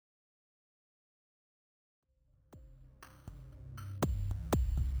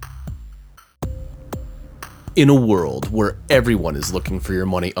In a world where everyone is looking for your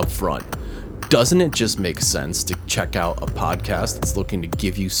money up front, doesn't it just make sense to check out a podcast that's looking to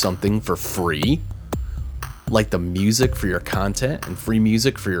give you something for free? Like the music for your content and free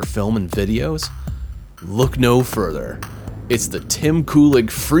music for your film and videos? Look no further. It's the Tim Kulig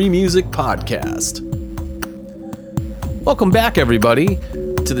Free Music Podcast. Welcome back, everybody,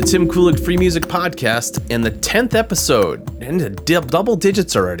 to the Tim Kulig Free Music Podcast and the 10th episode. Into double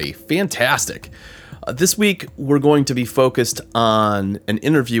digits already. Fantastic. This week, we're going to be focused on an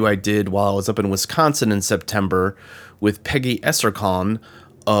interview I did while I was up in Wisconsin in September with Peggy Essercon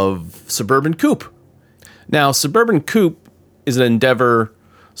of Suburban Coop. Now, Suburban Coop is an endeavor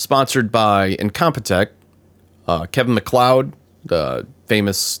sponsored by Incompetech. Kevin MacLeod, the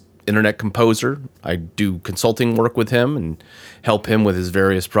famous internet composer. I do consulting work with him and help him with his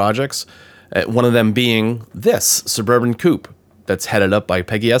various projects. One of them being this, Suburban Coop, that's headed up by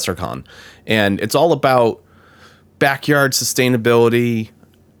Peggy Essercon. And it's all about backyard sustainability,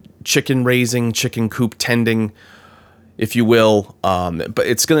 chicken raising, chicken coop tending, if you will. But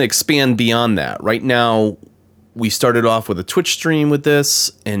it's going to expand beyond that. Right now, we started off with a Twitch stream with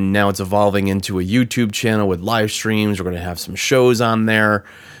this, and now it's evolving into a YouTube channel with live streams. We're going to have some shows on there.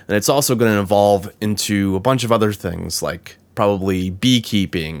 And it's also going to evolve into a bunch of other things like probably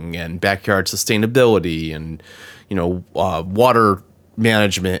beekeeping and backyard sustainability and, water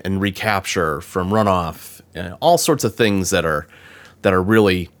management and recapture from runoff, and all sorts of things that are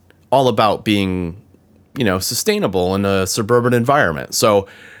really all about being, sustainable in a suburban environment. So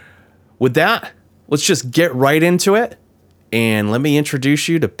with that, let's just get right into it, and let me introduce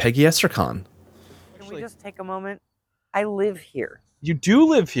you to Peggy Essercon. Can we just take a moment? I live here. You do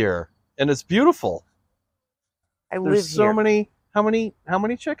live here, and it's beautiful. There's live so here. How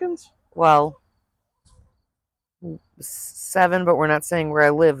many chickens? Well, 7, but we're not saying where I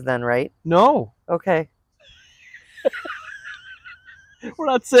live then, right? No. Okay. We're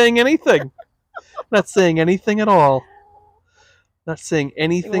not saying anything. Not saying anything at all. Not saying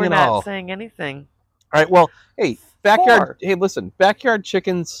anything at all. We're not saying anything. All right, well, hey, backyard. 4. Hey, listen, backyard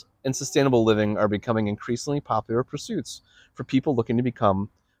chickens and sustainable living are becoming increasingly popular pursuits for people looking to become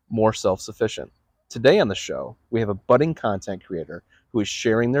more self-sufficient. Today on the show, we have a budding content creator who is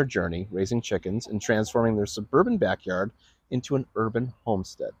sharing their journey raising chickens and transforming their suburban backyard into an urban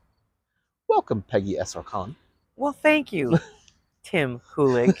homestead. Welcome, Peggy Essercon. Well, thank you, Tim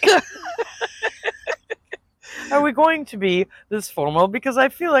Kulig. Are we going to be this formal? Because I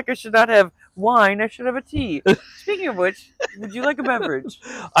feel like I should not have wine. I should have a tea. Speaking of which, would you like a beverage?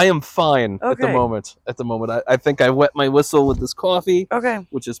 I am fine at the Okay. moment. I think I wet my whistle with this coffee, Okay.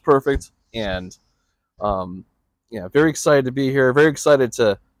 which is perfect. And very excited to be here. Very excited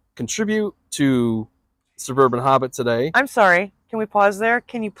to contribute to Suburban Hobbit today. I'm sorry. Can we pause there?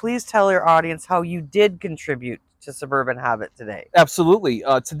 Can you please tell your audience how you did contribute to Suburban Hobbit today? Absolutely.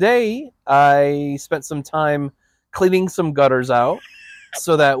 Today, I spent some time cleaning some gutters out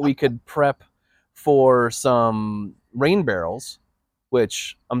so that we could prep for some rain barrels,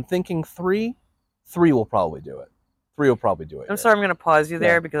 which I'm thinking 3 will probably do it. 3 will probably do it. I'm sorry, I'm going to pause you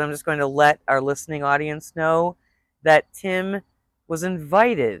there Yeah. because I'm just going to let our listening audience know that Tim was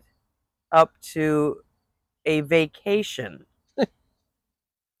invited up to a vacation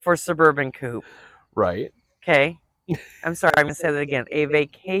for Suburban Coop. Right. Okay? I'm sorry, I'm going to say that again. A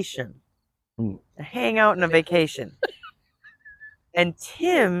vacation. A hangout and a vacation. And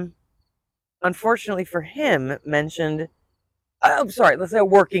Tim, unfortunately for him, mentioned, I'm sorry, let's say a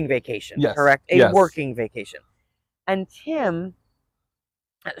working vacation. Yes. Correct? A Yes. working vacation. And Tim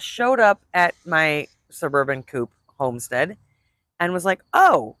showed up at my Suburban Coop homestead and was like,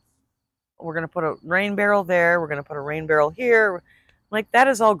 oh, we're going to put a rain barrel there. We're going to put a rain barrel here. I'm like, that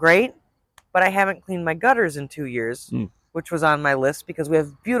is all great, but I haven't cleaned my gutters in 2 years, which was on my list because we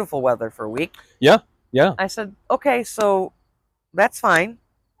have beautiful weather for a week. Yeah. I said, okay, so that's fine.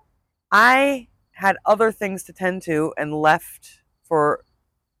 I had other things to tend to and left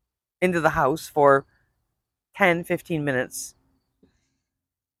into the house for 10, 15 minutes,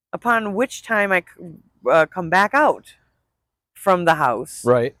 upon which time I come back out from the house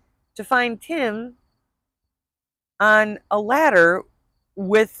Right. to find Tim on a ladder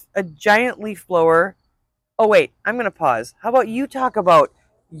with a giant leaf blower. Oh, wait, I'm going to pause. How about you talk about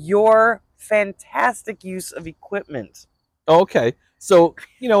your fantastic use of equipment? Okay. So,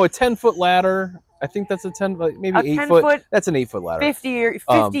 a 10-foot ladder. I think that's a 10, maybe A 8 10 foot. foot, That's an 8-foot ladder.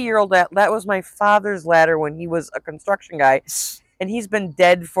 50-year-old, that was my father's ladder when he was a construction guy, and he's been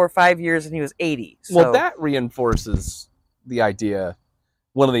dead for 5 years and he was 80. So. Well, that reinforces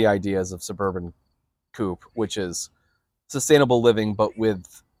one of the ideas of Suburban Coop, which is sustainable living, but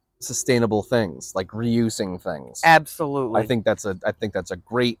with sustainable things, like reusing things. Absolutely. I think that's a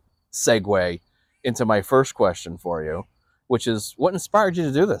great segue into my first question for you, which is what inspired you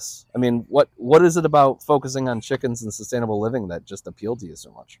to do this? I mean, what is it about focusing on chickens and sustainable living that just appealed to you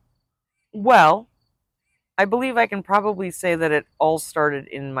so much? Well, I believe I can probably say that it all started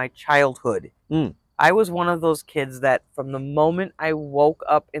in my childhood. Mm. I was one of those kids that from the moment I woke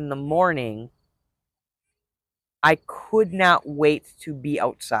up in the morning, I could not wait to be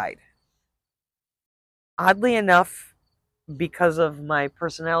outside. Oddly enough, because of my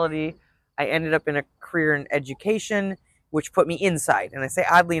personality, I ended up in a career in education, which put me inside. And I say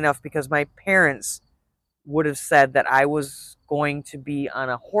oddly enough because my parents would have said that I was going to be on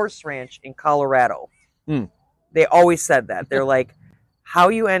a horse ranch in Colorado. Mm. They always said that. They're like, how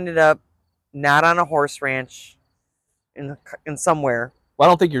you ended up not on a horse ranch in somewhere. Well,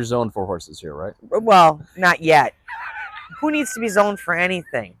 I don't think you're zoned for horses here, right? Well, not yet. Who needs to be zoned for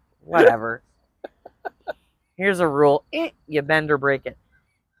anything? Whatever. Here's a rule. You bend or break it.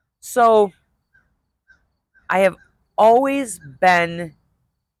 So I have always been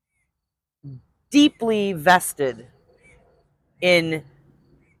deeply vested in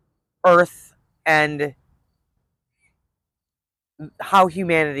Earth and how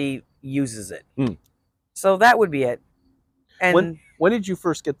humanity uses it. Mm. So that would be it. And when did you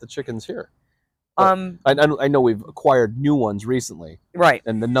first get the chickens here? I know we've acquired new ones recently, right.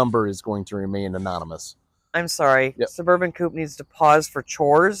 and the number is going to remain anonymous. I'm sorry. Yep. Suburban Coop needs to pause for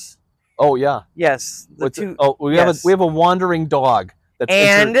chores. Oh yeah. Yes. We have a wandering dog.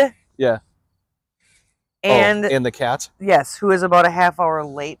 And and the cat. Yes, who is about a half hour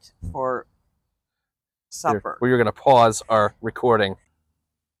late for supper. We're going to pause our recording,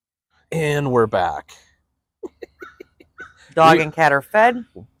 and we're back. Dog and cat are fed.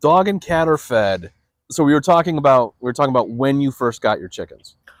 Dog and cat are fed. So we were talking about when you first got your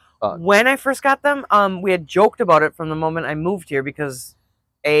chickens. When I first got them, we had joked about it from the moment I moved here because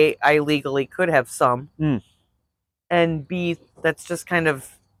A, I legally could have some, and B, that's just kind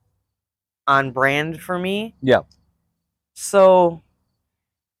of on brand for me. Yeah. So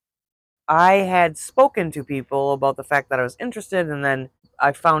I had spoken to people about the fact that I was interested, and then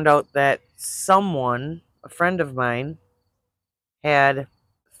I found out that someone, a friend of mine, had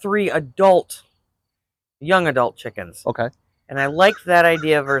 3 young adult chickens. Okay. And I liked that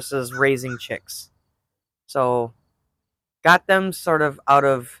idea versus raising chicks. So got them sort of out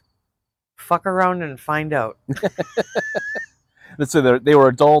of fuck around and find out. So they were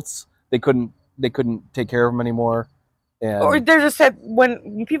adults. They couldn't take care of them anymore. Or they're just said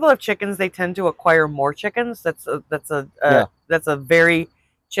when people have chickens, they tend to acquire more chickens. That's a very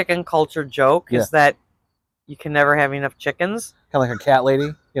chicken culture joke. Is that you can never have enough chickens. Kind of like a cat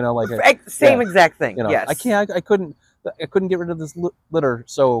lady, same exact thing. Yes. I couldn't get rid of this litter,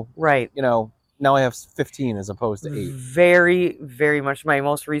 so right. Now I have 15 as opposed to 8. Very, very much. My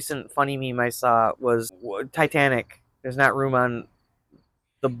most recent funny meme I saw was Titanic. There's not room on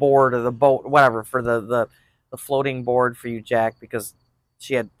the board or the boat, whatever, for the floating board for you, Jack, because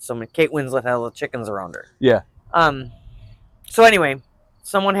she had so many. Kate Winslet had all the chickens around her. Yeah. So anyway,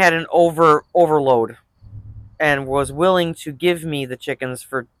 someone had an overload and was willing to give me the chickens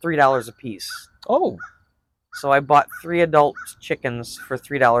for $3 a piece. Oh. So I bought 3 adult chickens for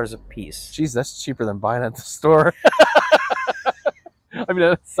 $3 a piece. Jeez, that's cheaper than buying at the store. I mean,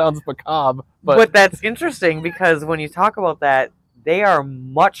 that sounds macabre, but that's interesting because when you talk about that, they are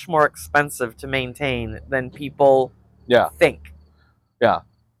much more expensive to maintain than people think. Yeah.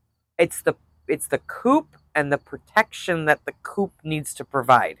 It's the coop and the protection that the coop needs to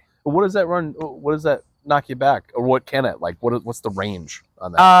provide. What does that run? What does that knock you back, or what can it like? What's the range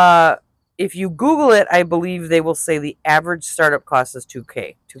on that? If you Google it, I believe they will say the average startup cost is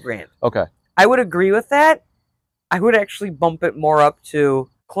 $2,000. Okay. I would agree with that. I would actually bump it more up to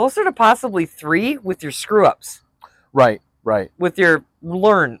closer to possibly 3 with your screw ups. Right. With your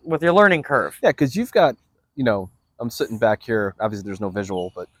learning curve. Yeah, because you've got, I'm sitting back here. Obviously, there's no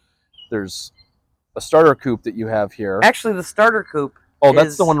visual, but there's a starter coop that you have here. Actually, the starter coop. Oh,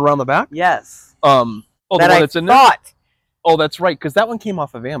 that's the one around the back? Yes. Oh, the one that's in there? Oh, that's right, because that one came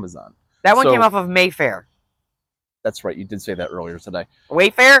off of Amazon. That one came off of Mayfair. That's right. You did say that earlier today.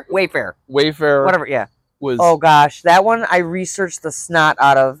 Wayfair. Whatever. Yeah. Oh gosh, that one I researched the snot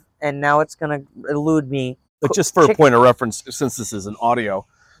out of, and now it's gonna elude me. But just for a point of reference, since this is an audio,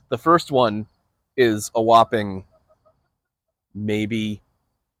 the first one is a whopping maybe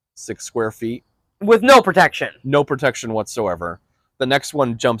 6 square feet with no protection. No protection whatsoever. The next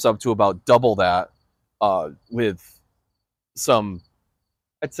one jumps up to about double that, with some,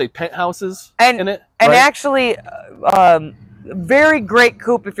 I'd say, penthouses in it. And right? actually, Very great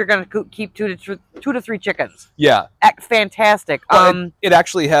coop if you're going to keep 2 to 3 chickens. Yeah. Fantastic. Well, it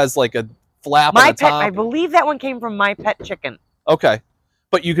actually has like a flap on My the pet, top. I believe that one came from My Pet Chicken. Okay.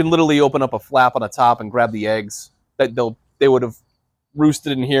 But you can literally open up a flap on the top and grab the eggs that they would have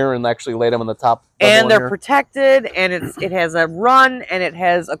roosted in here and actually laid them on the top. And they're protected, and it has a run, and it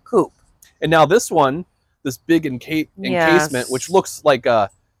has a coop. And now this one, this big encasement, which looks like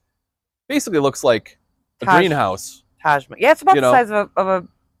basically looks like a greenhouse. Yeah, it's about the size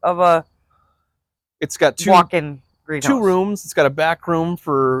of a. It's got two walk-in greenhouse. 2 rooms. It's got a back room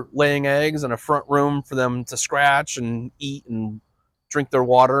for laying eggs and a front room for them to scratch and eat and drink their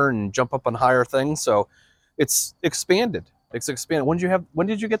water and jump up on higher things. So it's expanded. It's expanded. When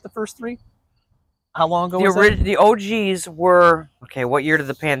did you get the first 3? How long ago was that? The OGs were okay. What year did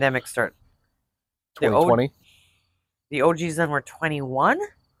the pandemic start? 2020. The OGs then were 21.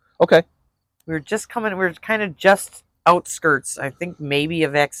 Okay. We were kind of just outskirts. I think maybe a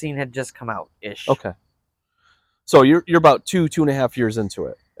vaccine had just come out ish. Okay. So you're about 2.5 years into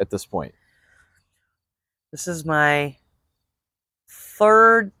it at this point. This is my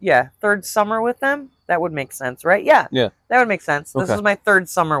third summer with them. That would make sense, right? Yeah. Yeah. That would make sense. This is my third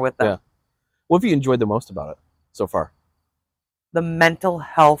summer with them. Yeah. What have you enjoyed the most about it so far? The mental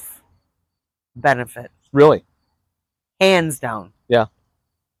health benefit. Really? Hands down. Yeah.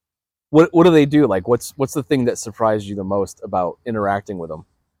 What do they do? Like, what's the thing that surprised you the most about interacting with them?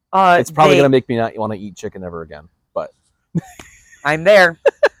 It's probably going to make me not want to eat chicken ever again, but I'm there.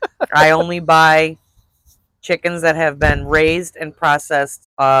 I only buy chickens that have been raised and processed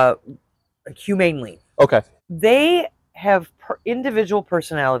humanely. Okay. They have individual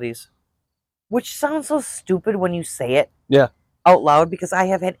personalities, which sounds so stupid when you say it out loud, because I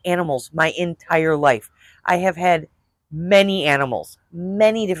have had animals my entire life. I have had many animals,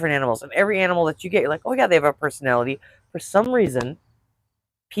 many different animals, and every animal that you get, you're like, oh yeah, they have a personality. For some reason,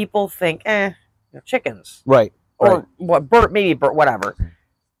 people think, chickens. Right. Or what, bird, whatever.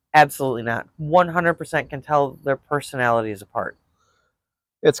 Absolutely not. 100% can tell their personalities apart.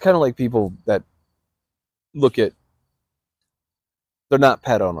 It's kind of like people that look at, they're not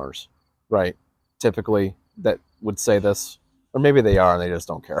pet owners, right? Typically, that would say this, or maybe they are and they just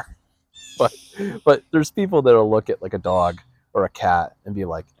don't care. But there's people that'll look at like a dog or a cat and be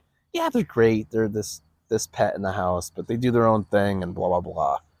like, yeah, they're great. They're this pet in the house, but they do their own thing and blah, blah,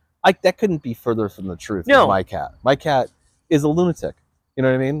 blah. That couldn't be further from the truth. No. With my cat. My cat is a lunatic. You know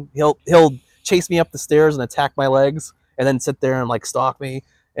what I mean? He'll chase me up the stairs and attack my legs and then sit there and like stalk me,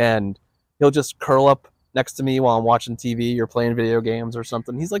 and he'll just curl up next to me while I'm watching TV or playing video games or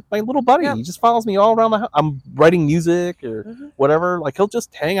something. He's like my little buddy. Yeah. He just follows me all around the house. I'm writing music or whatever. Like, he'll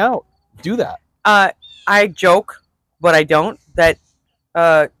just hang out, do that. I joke, but I don't, that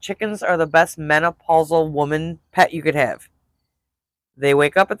chickens are the best menopausal woman pet you could have. They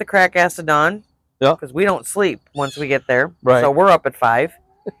wake up at the crack ass of dawn. Yeah. Because we don't sleep once we get there. Right. So we're up at 5.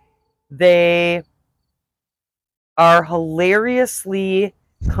 They are hilariously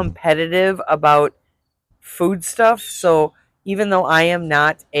competitive about food stuff. So even though I am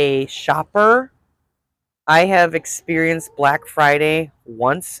not a shopper, I have experienced Black Friday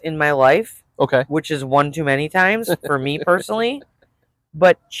once in my life. Okay. Which is one too many times for me personally.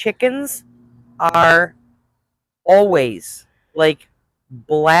 But chickens are always like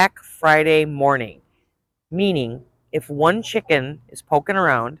Black Friday morning. Meaning, if one chicken is poking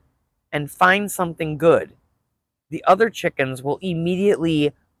around and finds something good, the other chickens will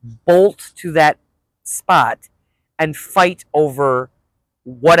immediately bolt to that spot and fight over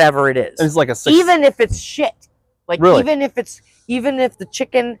whatever it is. And it's like even if it's shit. Like, really? even if the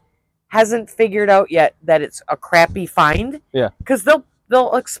chicken hasn't figured out yet that it's a crappy find. Yeah. Because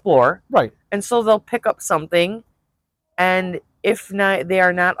they'll explore. Right. And so they'll pick up something, and if not, they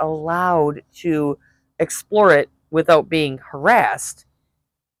are not allowed to explore it without being harassed.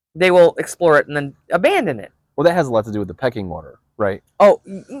 They will explore it and then abandon it. Well, that has a lot to do with the pecking order, right? Oh,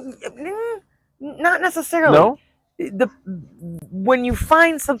 not necessarily. No? When you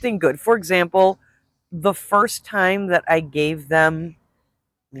find something good, for example, the first time that I gave them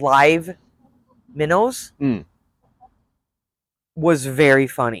live minnows was very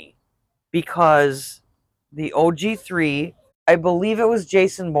funny, because the OG3, I believe it was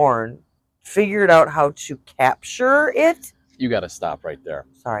Jason Bourne, figured out how to capture it. You got to stop right there.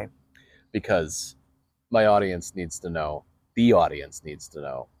 Sorry. Because my audience needs to know, the audience needs to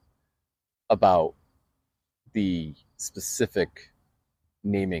know about the specific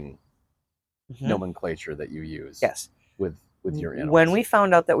naming nomenclature that you use. Yes. With your animals. When we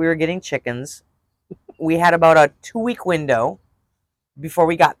found out that we were getting chickens, we had about a 2-week window before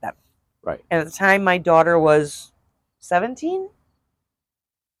we got them. Right. And at the time, my daughter was 17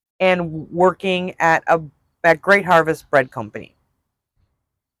 and working at Great Harvest Bread Company.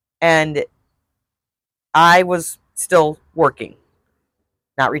 And I was still working,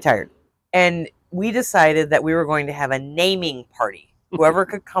 not retired. And we decided that we were going to have a naming party. Whoever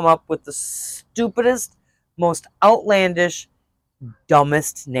could come up with the stupidest, most outlandish,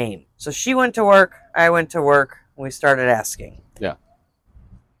 dumbest name. So she went to work, I went to work, and we started asking. Yeah.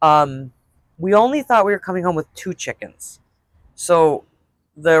 We only thought we were coming home with 2 chickens. So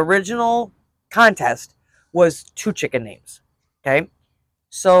the original contest was 2 chicken names. Okay.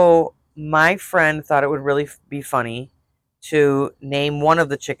 So my friend thought it would really be funny to name one of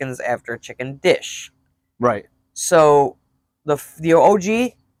the chickens after a chicken dish. Right. So the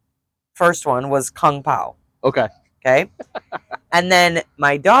OG first one was Kung Pao. Okay. Okay. And then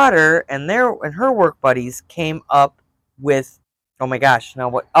my daughter and her work buddies came up with, oh my gosh, now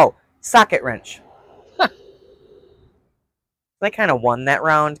what? Oh, Socket Wrench. They kind of won that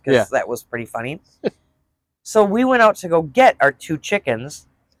round because that was pretty funny. So we went out to go get our 2 chickens,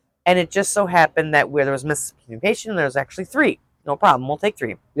 and it just so happened that where there was miscommunication, there was actually 3. No problem, we'll take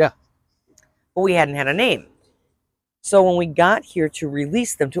 3. Yeah. But we hadn't had a name. So when we got here to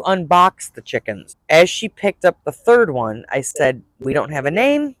release them, to unbox the chickens, as she picked up the 3rd one, I said, we don't have a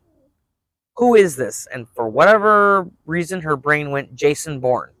name. Who is this? And for whatever reason, her brain went Jason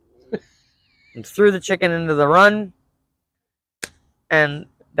Bourne. And threw the chicken into the run. And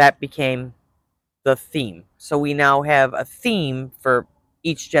that became the theme. So we now have a theme for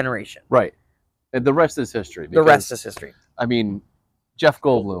each generation. Right. And the rest is history. The rest is history. I mean, Jeff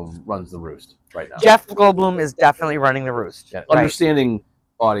Goldblum runs the roost right now. Jeff Goldblum is definitely running the roost. Yeah. Right. Understanding,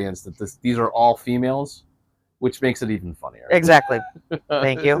 audience, that these are all females, which makes it even funnier. Exactly.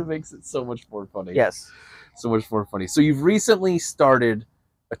 Thank you. It makes it so much more funny. Yes. So much more funny. So you've recently started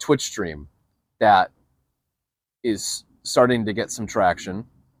a Twitch stream that is starting to get some traction,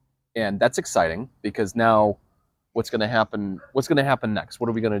 and that's exciting because now what's going to happen next? What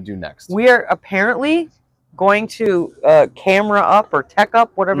are we going to do next? We are apparently going to camera up or tech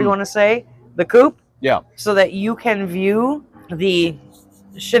up, whatever you want to say, the Coop. Yeah. So that you can view the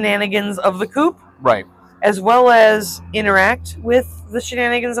shenanigans of the Coop. Right. As well as interact with the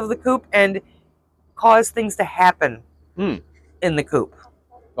shenanigans of the Coop and cause things to happen in the Coop.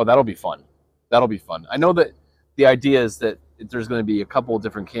 Oh, that'll be fun. That'll be fun. I know that the idea is that there's going to be a couple of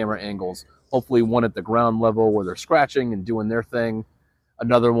different camera angles. Hopefully one at the ground level where they're scratching and doing their thing.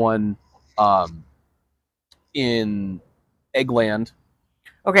 Another one in Eggland.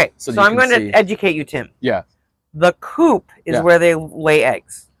 Okay, so I'm going to educate you, Tim. Yeah. The Coop is where they lay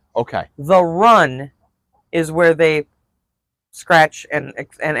eggs. Okay. The run is where they scratch and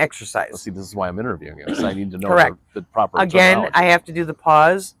exercise. Let's see, this is why I'm interviewing you. So I need to know the proper Again, terminology. I have to do the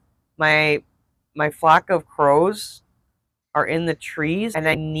pause. My flock of crows are in the trees, and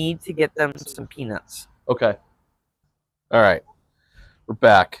I need to get them some peanuts. Okay. All right. We're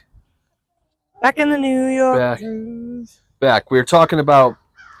back. Back in the New York. Back. We were talking about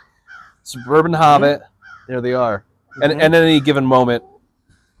Suburban Hobbit. There they are. And at any given moment,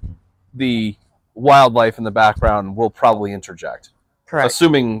 the wildlife in the background will probably interject. Correct.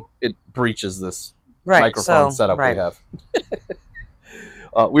 Assuming it breaches this microphone setup we have.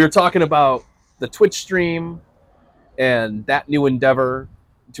 We were talking about the Twitch stream and that new endeavor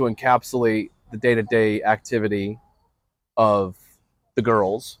to encapsulate the day-to-day activity of the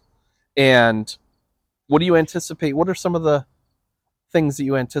girls. And what do you anticipate? What are some of the things that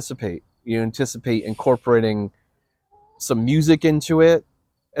you anticipate? You anticipate incorporating some music into it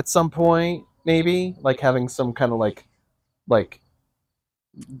at some point, maybe? Like having some kind of like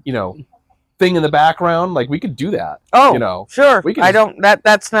thing in the background? Like we could do that. Oh, sure.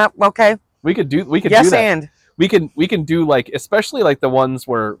 That's not okay. We could do that. And we can do like, especially like the ones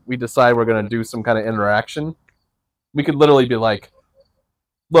where we decide we're going to do some kind of interaction. We could literally be like,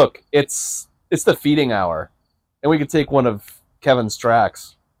 look, it's the feeding hour, and we could take one of Kevin's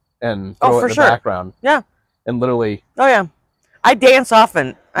tracks and throw it in the background. Yeah. And literally. Oh yeah, I dance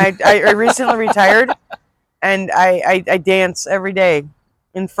often. I recently retired, and I dance every day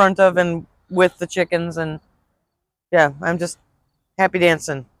in front of and with the chickens, and yeah, I'm just happy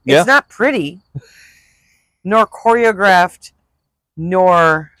dancing. Yeah. It's not pretty, nor choreographed,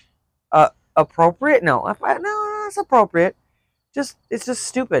 nor appropriate. No, it's appropriate. It's just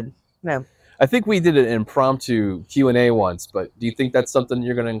stupid. No. I think we did an impromptu Q&A once, but do you think that's something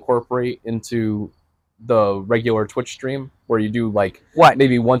you're going to incorporate into the regular Twitch stream, where you do like what?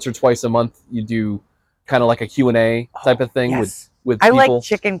 Maybe once or twice a month you do kind of like a Q&A type of thing with people? I like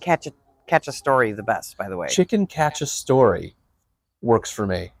Chicken Catch a Story the best, by the way. Chicken Catch a Story works for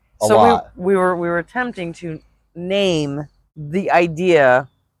me a lot. We were attempting to name the idea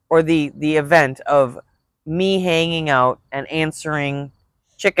or the event of me hanging out and answering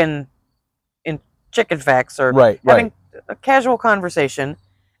chicken facts or having a casual conversation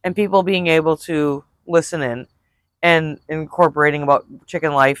and people being able to listen in and incorporating about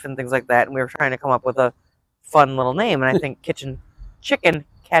chicken life and things like that. And we were trying to come up with a fun little name. And I think Chicken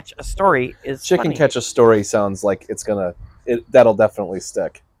Catch a Story is Chicken funny. Catch a Story sounds like that'll definitely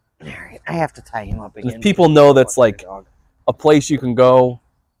stick. All right, I have to tie him up again. If people know that's like a place you can go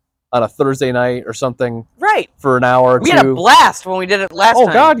on a Thursday night or something, right, for an hour or we two. had a blast when we did it last time.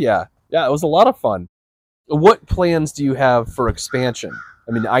 Oh God, yeah, it was a lot of fun. What plans do you have for expansion?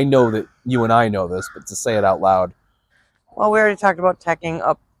 I mean, I know that you and I know this, but to say it out loud. Well, we already talked about teching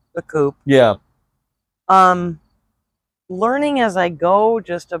up the coop. Yeah. Learning as I go,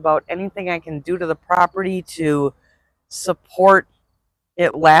 just about anything I can do to the property to support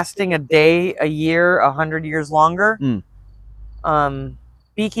it lasting a day, a year, 100 years longer.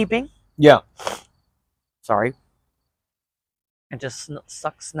 Beekeeping. Yeah. Sorry. I just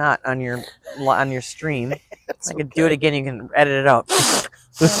suck snot on your stream. I could do it again. You can edit it out.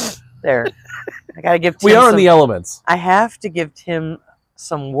 There. I gotta give Tim we are in the elements. I have to give Tim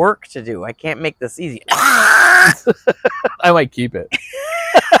some work to do. I can't make this easy. I might keep it.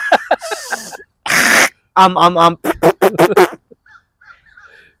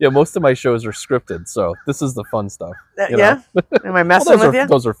 Yeah, most of my shows are scripted, so this is the fun stuff. Yeah? Am I messing with you?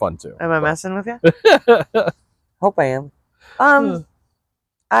 Those are fun too. Am I messing with you? Hope I am.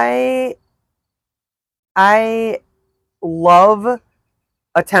 I love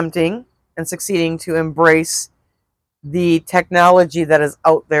attempting and succeeding to embrace the technology that is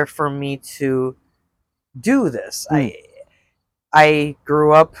out there for me to do this. I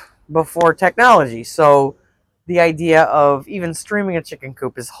grew up before technology, so the idea of even streaming a chicken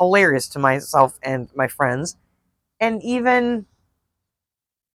coop is hilarious to myself and my friends. And even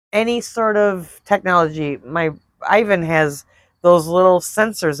any sort of technology, Ivan has those little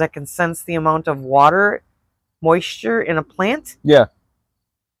sensors that can sense the amount of water, moisture in a plant. Yeah.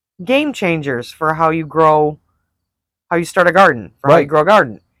 Game changers for how you start a garden, how you grow a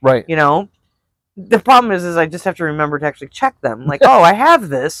garden. Right. You know? The problem is I just have to remember to actually check them. Like, oh, I have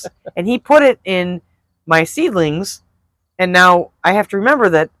this, and he put it in my seedlings, and now I have to remember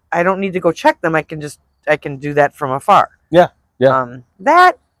that I don't need to go check them. I can do that from afar. Yeah. Yeah.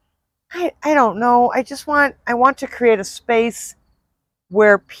 That I don't know. I want to create a space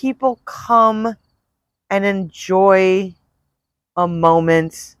where people come and enjoy a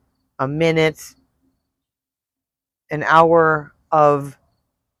moment, a minute, an hour of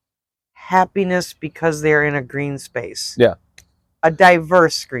happiness because they're in a green space. Yeah. A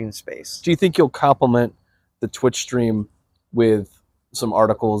diverse green space. Do you think you'll complement the Twitch stream with some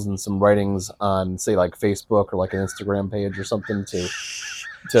articles and some writings on, say, like Facebook or like an Instagram page or something to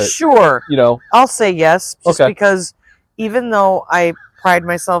Sure. You know? I'll say yes, just because even though I pride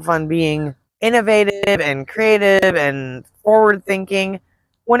myself on being innovative and creative and forward thinking,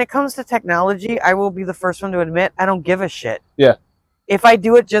 when it comes to technology, I will be the first one to admit I don't give a shit. Yeah. If I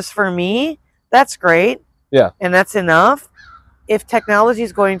do it just for me, that's great. Yeah. And that's enough. If technology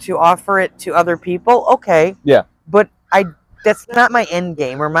is going to offer it to other people, okay. Yeah. But that's not my end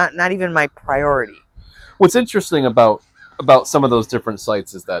game, or not even my priority. What's interesting about some of those different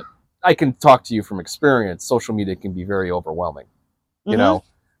sites is that I can talk to you from experience. Social media can be very overwhelming. You know,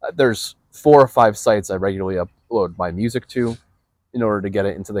 there's 4 or 5 sites I regularly upload my music to in order to get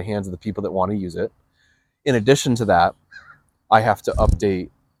it into the hands of the people that want to use it. In addition to that, I have to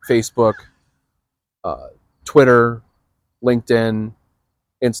update Facebook, Twitter, LinkedIn,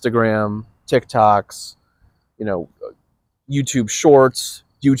 Instagram, TikToks, YouTube Shorts,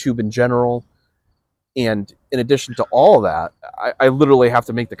 YouTube in general. And in addition to all of that, I literally have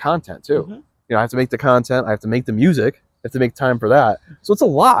to make the content too. I have to make the content. I have to make the music. I have to make time for that. So it's a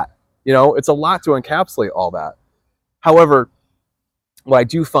lot. It's a lot to encapsulate all that. However, what I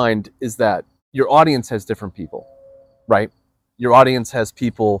do find is that your audience has different people, right? Your audience has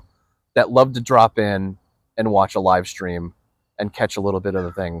people that love to drop in and watch a live stream and catch a little bit of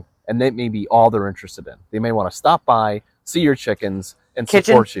the thing. And that may be all they're interested in. They may want to stop by, see your chickens, and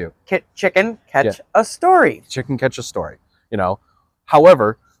support you. Chicken catch a story. Chicken catch a story.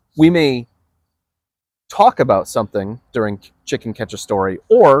 However, we may talk about something during Chicken Catch a Story,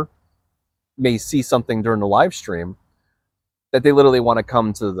 or may see something during the live stream that they literally want to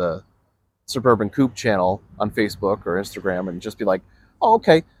come to the Suburban Coop channel on Facebook or Instagram and just be like, oh,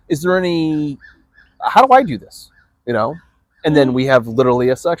 okay, how do I do this? And then we have literally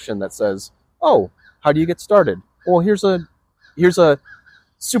a section that says, oh, how do you get started? Well, here's a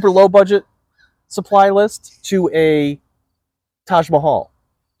super low budget supply list to a Taj Mahal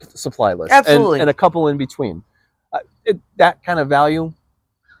supply list. Absolutely. And a couple in between. That kind of value,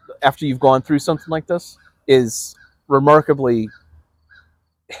 after you've gone through something like this, is remarkably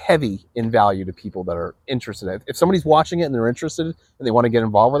heavy in value to people that are interested in it. If somebody's watching it and they're interested and they want to get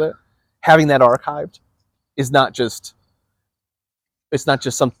involved with it, having that archived is not just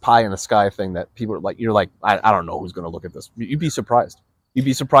some pie in the sky thing that people are like, you're like, I don't know who's going to look at this. You'd be surprised. You'd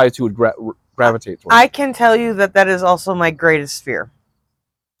be surprised who would gravitate towards I it. can tell you that is also my greatest fear.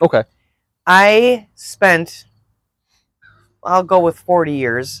 Okay. I spent, I'll go with 40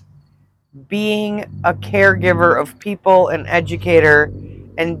 years, being a caregiver of people, an educator,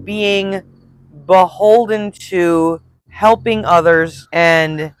 and being beholden to helping others,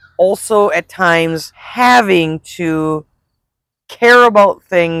 and also at times having to care about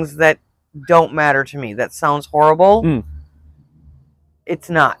things that don't matter to me. That sounds horrible. Mm. It's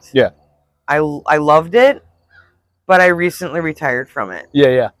not. Yeah. I loved it, but I recently retired from it.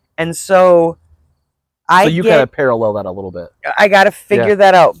 Yeah. And so So you kind of parallel that a little bit. I got to figure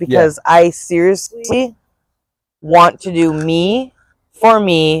that out, because I seriously want to do me for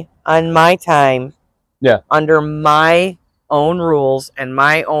me on my time, under my own rules and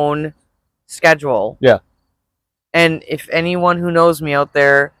my own schedule. Yeah. And if anyone who knows me out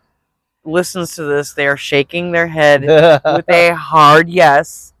there listens to this, they are shaking their head with a hard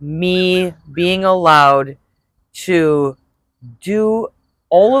yes. Me being allowed to do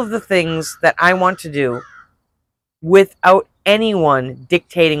all of the things that I want to do without anyone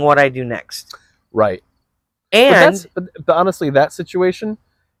dictating what I do next. Right. And but honestly, that situation,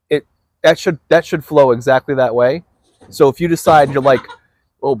 that should flow exactly that way. So if you decide you're like,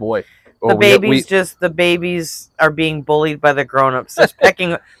 oh boy, the babies are being bullied by the grown-ups.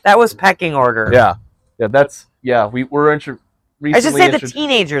 That was pecking order. Yeah. We were recently. I should say the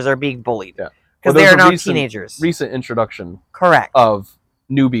teenagers are being bullied. Yeah. Because they are now teenagers. Recent introduction. Correct. Of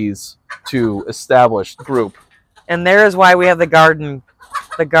newbies to established group. And there is why we have the garden.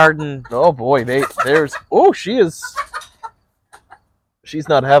 Oh boy, she's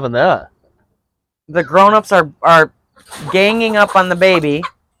not having that. The grown-ups are ganging up on the baby.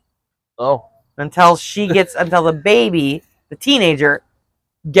 Oh. Until the baby, the teenager,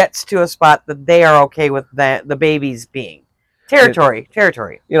 gets to a spot that they are okay with the babies being.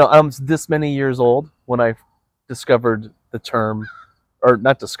 Territory. You know, I'm this many years old when I discovered the term, or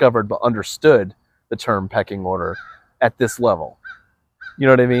not discovered, but understood the term pecking order at this level. You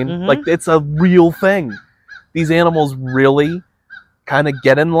know what I mean? Mm-hmm. Like, it's a real thing. These animals really kind of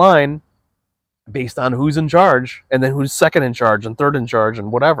get in line based on who's in charge, and then who's second in charge and third in charge and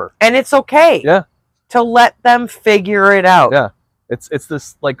whatever. And it's okay. Yeah. To let them figure it out. Yeah. It's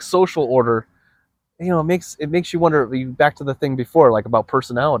this like social order. You know, it makes you wonder, back to the thing before, like about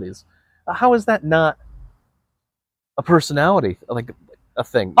personalities. How is that not a personality, like a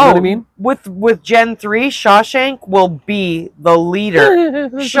thing? You know what I mean? With Gen 3, Shawshank will be the leader.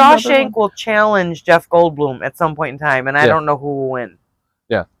 Shawshank will challenge Jeff Goldblum at some point in time, and I don't know who will win.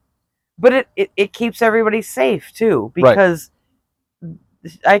 Yeah. But it keeps everybody safe too, because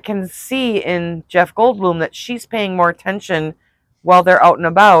I can see in Jeff Goldblum that she's paying more attention while they're out and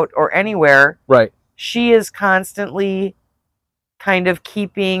about or anywhere. Right. She is constantly kind of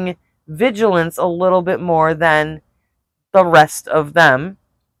keeping vigilance a little bit more than the rest of them,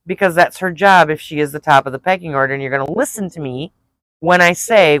 because that's her job if she is the top of the pecking order. And you're going to listen to me when I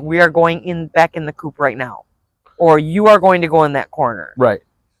say we are going back in the coop right now, or you are going to go in that corner. Right.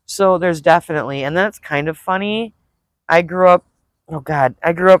 So there's definitely, and that's kind of funny. I grew up with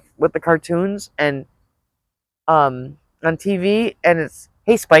the cartoons and on TV, and it's,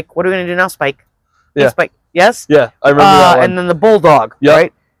 hey Spike, what are we going to do now, Spike? Yeah. Hey Spike. Yes? Yeah, I remember that one. And then the bulldog,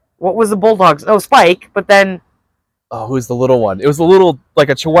 right? What was the bulldog's? Oh, Spike, but then... Oh, who's the little one? It was a little, like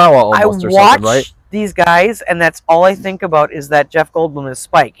a chihuahua almost, or something, right? I watch these guys, and that's all I think about is that Jeff Goldblum is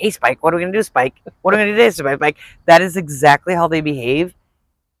Spike. Hey Spike, what are we going to do, Spike? What are we going to do today, Spike? That is exactly how they behave,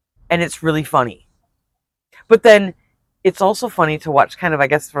 and it's really funny. But then it's also funny to watch, kind of, I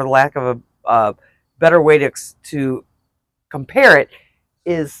guess, for the lack of a better way to compare it,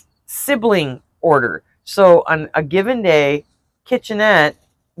 is sibling order. So on a given day, Kitchenette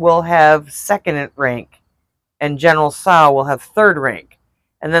will have second rank, and General Tso will have third rank.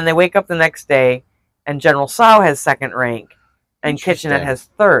 And then they wake up the next day, and General Tso has second rank, and Kitchenette has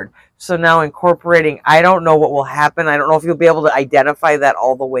third. So now incorporating, I don't know what will happen. I don't know if you'll be able to identify that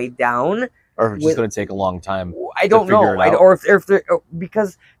all the way down. Or if it's just going to take a long time. I don't know. Or if they're,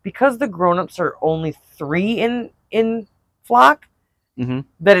 because the grown-ups are only 3 in flock,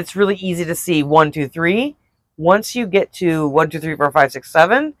 that it's really easy to see 1, 2, 3. once you get to 1, 2, 3, 4, 5, 6,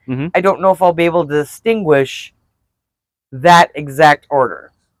 7, Mhm. I don't know if I'll be able to distinguish that exact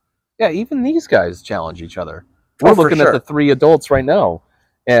order. Yeah, even these guys challenge each other. Oh, We're for looking at sure. the 3 adults right now,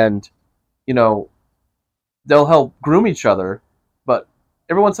 and you know, they'll help groom each other, but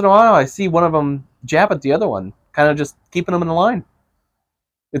every once in a while I see one of them jab at the other one, kind of just keeping them in line.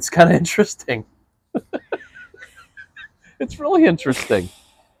 It's kind of interesting. It's really interesting.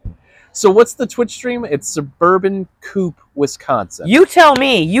 So what's the Twitch stream? It's Suburban Coop, Wisconsin. You tell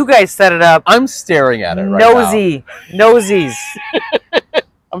me. You guys set it up. I'm staring at it right Nosies. now.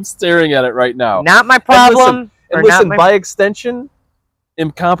 I'm staring at it right now. Not my problem. And listen, by extension,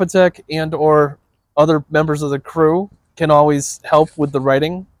 Incompetech and or other members of the crew can always help with the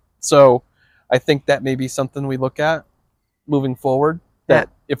writing. So I think that may be something we look at moving forward. That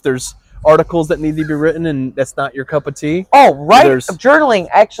if there's articles that need to be written and that's not your cup of tea. Oh, right. Journaling,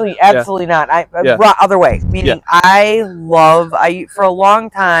 actually, absolutely not. Other way. Meaning, for a long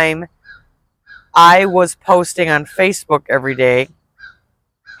time, I was posting on Facebook every day,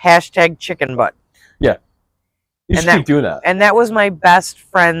 #chicken butt. Yeah. You should keep doing that. And that was my best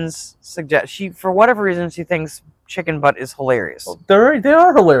friend's suggestion. For whatever reason, she thinks chicken butt is hilarious. They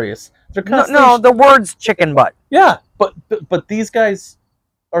are hilarious. No, the words chicken butt. Yeah, but these guys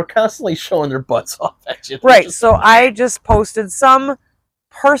are constantly showing their butts off at you. Right, so I just posted some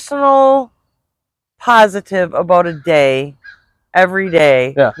personal positive about a day, every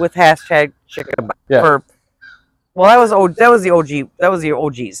day, with #chicken butt. Yeah. That was the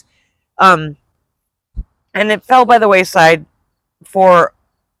OGs. And it fell by the wayside for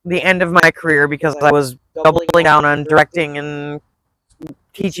the end of my career because I was doubling down on directing and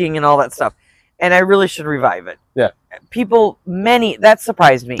teaching and all that stuff. And I really should revive it. Yeah. That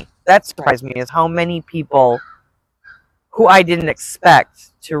surprised me. That surprised me is how many people who I didn't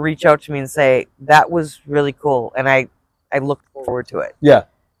expect to reach out to me and say, that was really cool. And I looked forward to it. Yeah.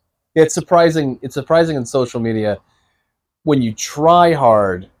 It's surprising. It's surprising in social media when you try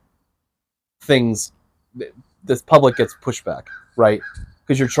hard, this public gets pushback, right?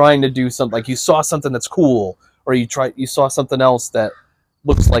 Because you're trying to do something, like you saw something that's cool, or you saw something else that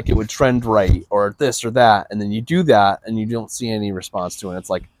looks like it would trend right, or this or that, and then you do that and you don't see any response to it. It's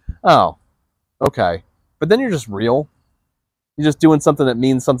like, oh, okay. But then you're just real. You're just doing something that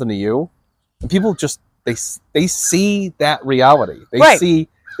means something to you. And people just they see that reality. They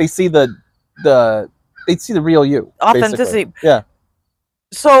see the real you. Authenticity. Basically. Yeah.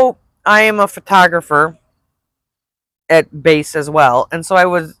 So I am a photographer at base as well, and so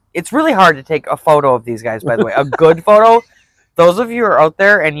it's really hard to take a photo of these guys, by the way. A good photo. Those of you who are out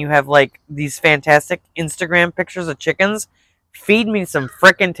there and you have like these fantastic Instagram pictures of chickens, feed me some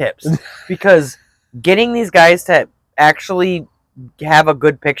frickin' tips, because getting these guys to actually have a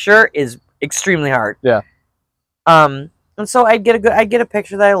good picture is extremely hard. Yeah. And so I get a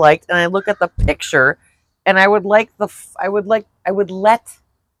picture that I liked, and I look at the picture, and I would let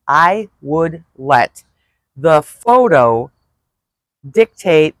the photo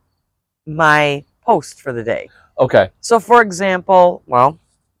dictate my post for the day. Okay. So, for example,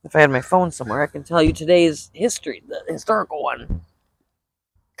 if I had my phone somewhere, I can tell you today's history, the historical one.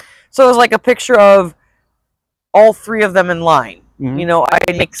 So it was like a picture of all 3 of them in line. Mm-hmm. You know, I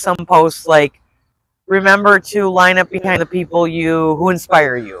make some posts like, remember to line up behind the people who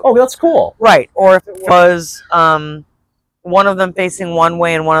inspire you. Oh, that's cool. Right. Or if it was one of them facing one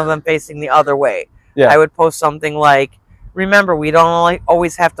way and one of them facing the other way. Yeah. I would post something like, remember, we don't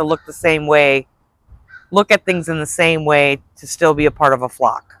always have to look the same way. Look at things in the same way to still be a part of a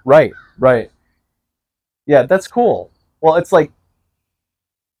flock. Right. Yeah, that's cool. Well, it's like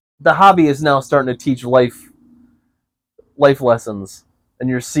the hobby is now starting to teach life lessons, and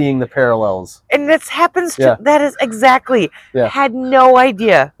you're seeing the parallels. And this happens to, that is exactly, had no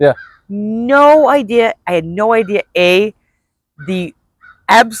idea. Yeah. No idea. I had no idea, the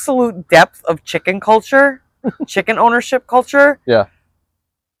absolute depth of chicken culture, chicken ownership culture. Yeah.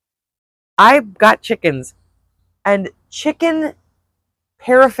 I've got chickens, and chicken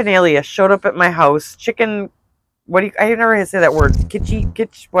paraphernalia showed up at my house. Chicken, I never say that word.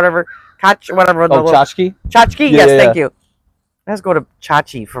 Kitsch, whatever. Whatever. Oh, tchotchke? Tchotchke? Yes, thank you. Let's go to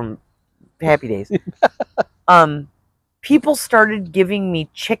Chachi from Happy Days. People started giving me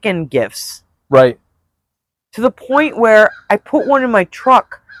chicken gifts. Right. To the point where I put one in my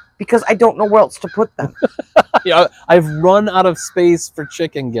truck because I don't know where else to put them. Yeah, I've run out of space for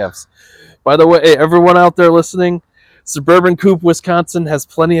chicken gifts. By the way, hey, everyone out there listening, Suburban Coop, Wisconsin has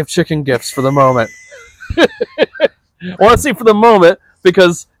plenty of chicken gifts for the moment. Well, let's see, for the moment,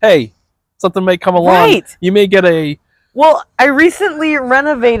 because, hey, something may come along. Right. You may get a Well, I recently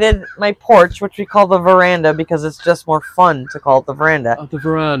renovated my porch, which we call the veranda because it's just more fun to call it the veranda. Oh, the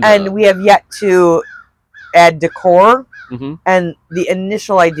veranda. And we have yet to add decor. Mm-hmm. And the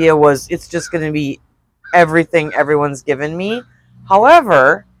initial idea was it's just going to be everything everyone's given me.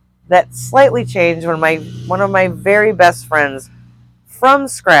 However, that slightly changed when one of my very best friends from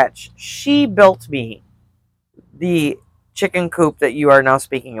scratch, she built me the chicken coop that you are now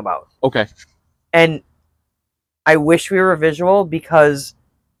speaking about. Okay. And I wish we were visual because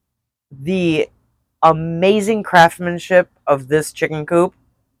the amazing craftsmanship of this chicken coop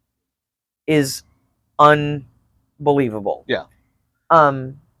is unbelievable. Yeah.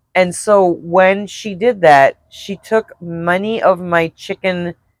 And so when she did that, she took many of my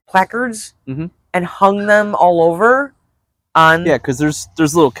chicken placards and hung them all over on. Yeah, because there's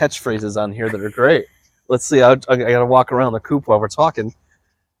little catchphrases on here that are great. Let's see. I gotta walk around the coop while we're talking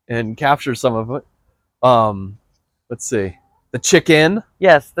and capture some of it. Let's see. The chicken.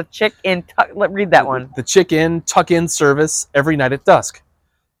 Yes, the chicken. Read that one. The chicken tuck-in service every night at dusk,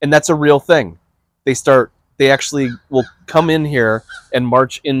 and that's a real thing. They actually will come in here and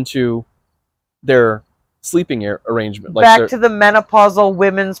march into their sleeping arrangement. Back to the menopausal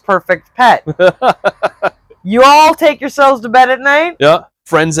women's perfect pet. You all take yourselves to bed at night? Yeah.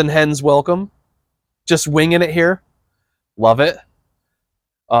 Friends and hens welcome. Just winging it here. Love it.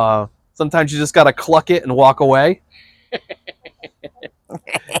 Sometimes you just got to cluck it and walk away.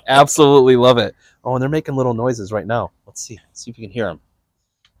 Absolutely love it. Oh, and they're making little noises right now. Let's see if you can hear them.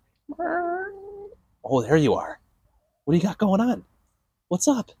 Oh, there you are. What do you got going on? What's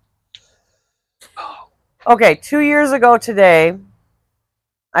up? Okay, 2 years ago today,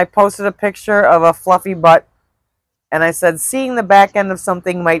 I posted a picture of a fluffy butt, and I said, seeing the back end of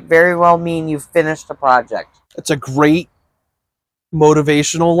something might very well mean you've finished a project. It's a great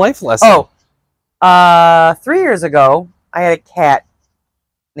motivational life lesson. Oh, 3 years ago, I had a cat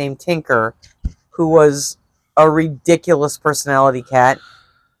named Tinker who was a ridiculous personality cat.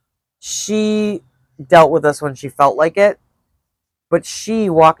 She dealt with us when she felt like it, but she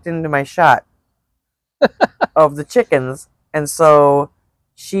walked into my shot of the chickens, and so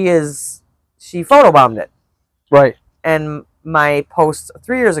she photobombed it. Right. And my post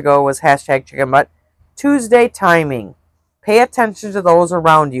 3 years ago was #chickenbutt. Tuesday timing. Pay attention to those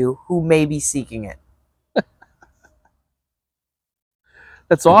around you who may be seeking it.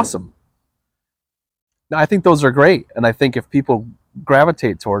 That's awesome. No, I think those are great, and I think if people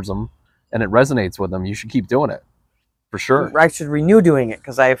gravitate towards them and it resonates with them, you should keep doing it, for sure. I should renew doing it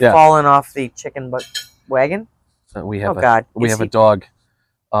because I have fallen off the chicken butt wagon. We have a dog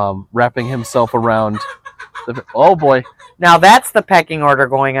wrapping himself around. Oh boy! Now that's the pecking order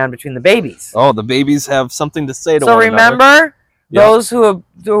going on between the babies. Oh, the babies have something to say to so one remember, another.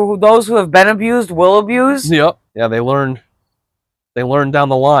 those who have been abused will abuse. Yep. Yeah, they learn down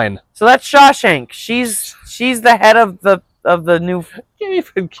the line. So that's Shawshank. She's the head of the new. Can't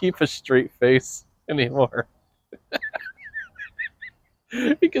even keep a straight face anymore.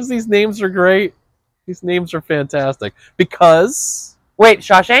 Because these names are great. These names are fantastic. Because wait,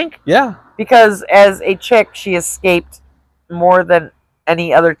 Shawshank? Yeah. Because as a chick, she escaped more than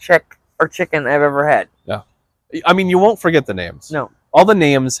any other chick or chicken I've ever had. Yeah. I mean, you won't forget the names. No. All the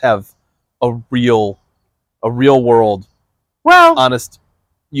names have a real world, honest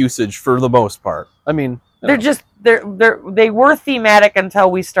usage for the most part. I mean, they were thematic until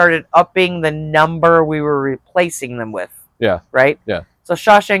we started upping the number we were replacing them with. Yeah. Right? Yeah. So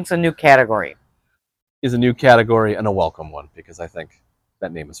Shawshank's a new category. Is a new category and a welcome one because I think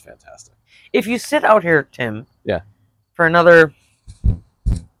that name is fantastic. If you sit out here, Tim, for another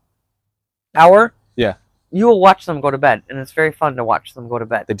hour, you will watch them go to bed, and it's very fun to watch them go to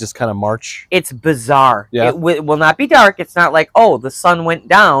bed. They just kind of march. It's bizarre. Yeah. It will not be dark. It's not like, oh, the sun went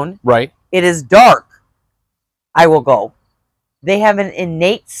down. Right. It is dark. I will go. They have an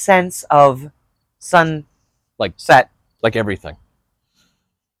innate sense of sunset. Like everything.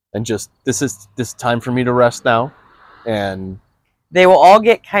 And just, this time for me to rest now. And they will all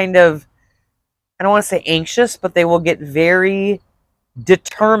get kind of, I don't want to say anxious, but they will get very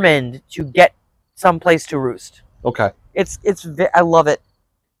determined to get someplace to roost. Okay. I love it.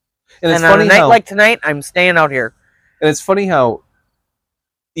 And it's on funny a night how, like tonight, I'm staying out here. And it's funny how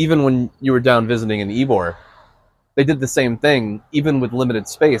even when you were down visiting in Ybor, they did the same thing, even with limited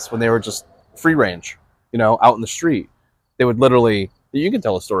space, when they were just free range, out in the street. They would literally, you can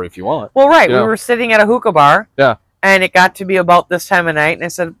tell a story if you want. Well, right. We were sitting at a hookah bar. Yeah. And it got to be about this time of night, and I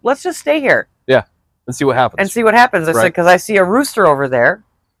said, let's just stay here. Yeah. And see what happens. I said, because I see a rooster over there,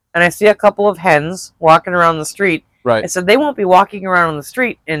 and I see a couple of hens walking around the street. Right. I said, they won't be walking around on the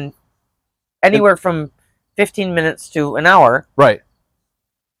street in anywhere from 15 minutes to an hour. Right.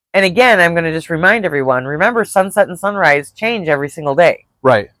 And again, I'm going to just remind everyone, remember, sunset and sunrise change every single day.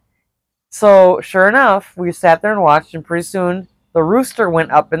 Right. So sure enough, we sat there and watched, and pretty soon the rooster went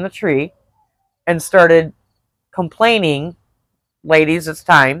up in the tree and started complaining, ladies, it's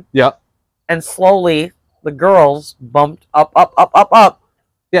time. Yeah. And slowly the girls bumped up.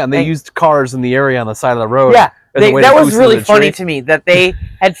 Yeah, and they used cars in the area on the side of the road. Yeah, as a way that to was boost really into the funny tree. to me that they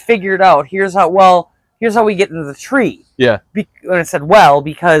had figured out, here's how we get into the tree. Yeah. And I said,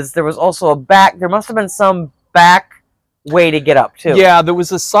 because there was also there must have been some back way to get up too. Yeah, there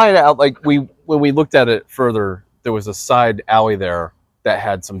was a side out, when we looked at it further, there was a side alley there that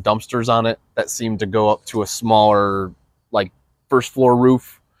had some dumpsters on it that seemed to go up to a smaller, first floor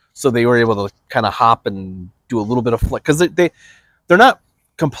roof. So they were able to kind of hop and do a little bit of flight, because they're not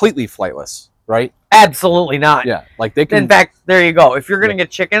completely flightless, right? Absolutely not. Yeah, they can. In fact, there you go. If you're gonna get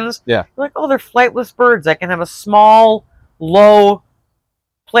chickens, yeah, you're like, oh, they're flightless birds. I can have a small, low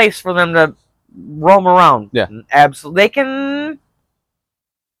place for them to roam around. Yeah, absolutely.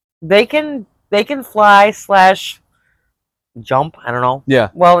 They can fly / jump. I don't know. Yeah.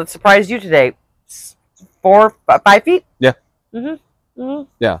 Well, it surprised you today. 4, 5 feet. Yeah.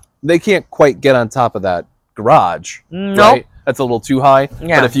 Yeah. They can't quite get on top of that garage. Nope. Right? That's a little too high.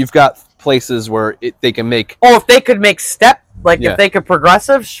 Yeah. But if you've got places where they can make. Oh, if they could make step, if they could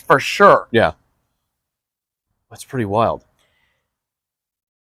progressive, for sure. Yeah. That's pretty wild.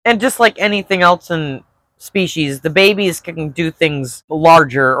 And just like anything else in species, the babies can do things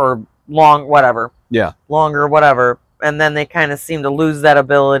larger or long, whatever. Yeah. Longer, whatever. And then they kind of seem to lose that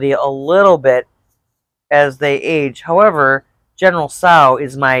ability a little bit as they age. However, General Sow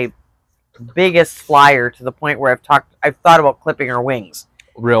is my biggest flyer, to the point where I've thought about clipping her wings.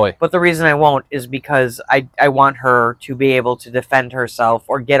 Really? But the reason I won't is because I want her to be able to defend herself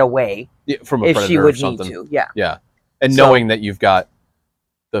or get away from a if predator she would or something. need to. Yeah. Yeah. And knowing that you've got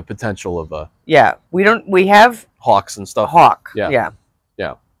the potential of we have hawks and stuff. Hawk. Yeah. Yeah.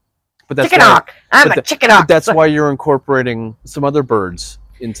 Yeah. But that's chicken hawk. I'm a chicken hawk. But that's why you're incorporating some other birds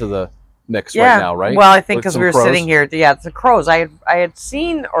into the mix right now, right? Well, I think because we were sitting here, it's the crows. I had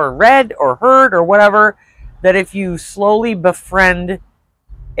seen or read or heard or whatever that if you slowly befriend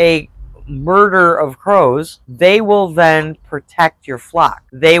a murder of crows, they will then protect your flock.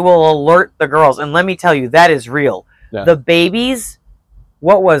 They will alert the girls. And let me tell you, that is real. Yeah. The babies,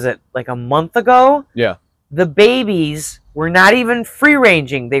 what was it, like a month ago? Yeah. The babies were not even free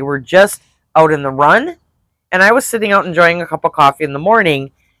ranging. They were just out in the run. And I was sitting out enjoying a cup of coffee in the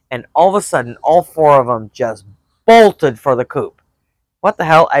morning, and all of a sudden, all 4 of them just bolted for the coop. What the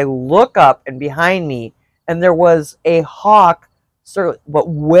hell? I look up, and behind me, and there was a hawk, but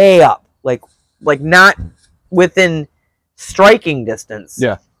way up, like not within striking distance.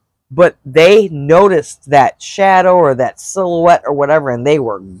 Yeah. But they noticed that shadow or that silhouette or whatever, and they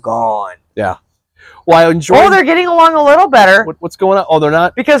were gone. Yeah. Well, I enjoy. Oh, they're getting along a little better. What's going on? Oh, they're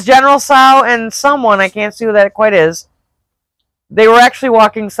not? Because General Sow and someone, I can't see who that quite is, they were actually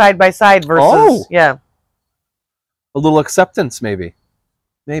walking side by side versus, yeah. A little acceptance, maybe.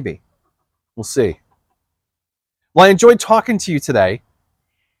 Maybe. We'll see. Well, I enjoyed talking to you today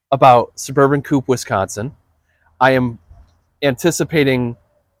about Suburban Coop, Wisconsin. I am anticipating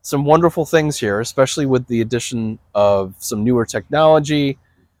some wonderful things here, especially with the addition of some newer technology,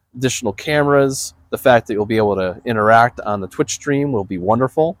 additional cameras. The fact that you'll be able to interact on the Twitch stream will be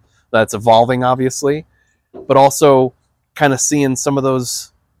wonderful. That's evolving, obviously. But also kind of seeing some of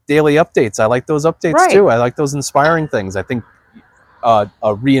those daily updates. I like those updates too. I like those inspiring things. I think a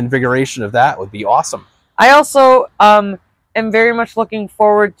reinvigoration of that would be awesome. I also am very much looking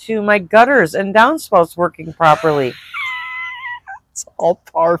forward to my gutters and downspouts working properly. It's all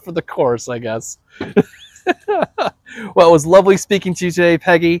par for the course, I guess. Well, it was lovely speaking to you today,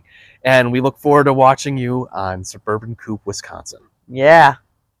 Peggy, and we look forward to watching you on Suburban Coop, Wisconsin. Yeah.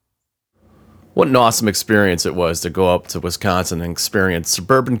 What an awesome experience it was to go up to Wisconsin and experience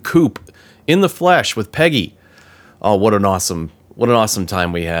Suburban Coop in the flesh with Peggy. Oh, what an awesome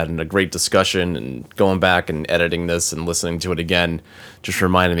time we had, and a great discussion, and going back and editing this and listening to it again just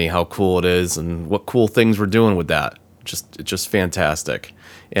reminded me how cool it is and what cool things we're doing with that. Just fantastic.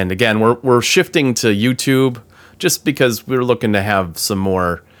 And again, we're shifting to YouTube just because we're looking to have some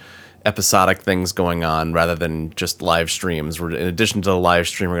more episodic things going on rather than just live streams. In addition to the live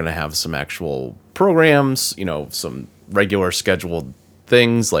stream, we're going to have some actual programs, some regular scheduled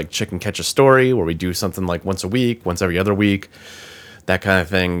things like Chicken Catch a Story, where we do something like once a week, once every other week, that kind of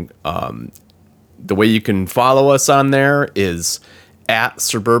thing. The way you can follow us on there is at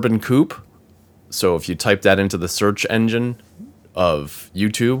Suburban Coop. So if you type that into the search engine of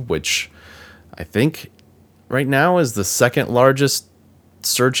YouTube, which I think right now is the second largest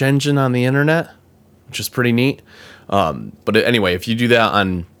search engine on the internet, which is pretty neat. But anyway, if you do that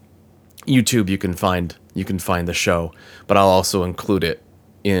on YouTube, you can find the show, but I'll also include it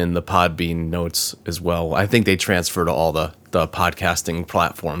in the Podbean notes as well. I think they transfer to all the podcasting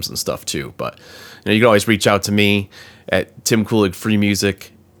platforms and stuff too. But you can always reach out to me at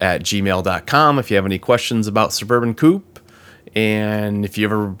timkuligfreemusic@gmail.com if you have any questions about Suburban Coop. And if you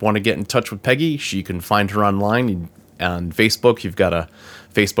ever want to get in touch with Peggy, you can find her online on Facebook. You've got a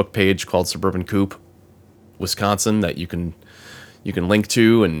Facebook page called Suburban Coop Wisconsin that you can link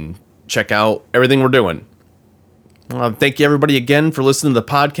to and check out everything we're doing. Thank you, everybody, again for listening to the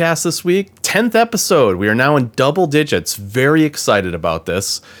podcast this week. 10th episode. We are now in double digits. Very excited about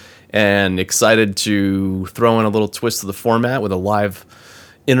this, and excited to throw in a little twist to the format with a live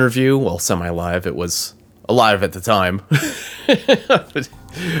interview. Well, semi-live. It was alive at the time.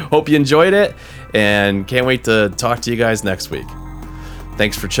 Hope you enjoyed it, and can't wait to talk to you guys next week.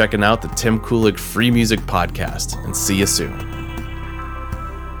 Thanks for checking out the Tim Kulig Free Music Podcast, and see you soon.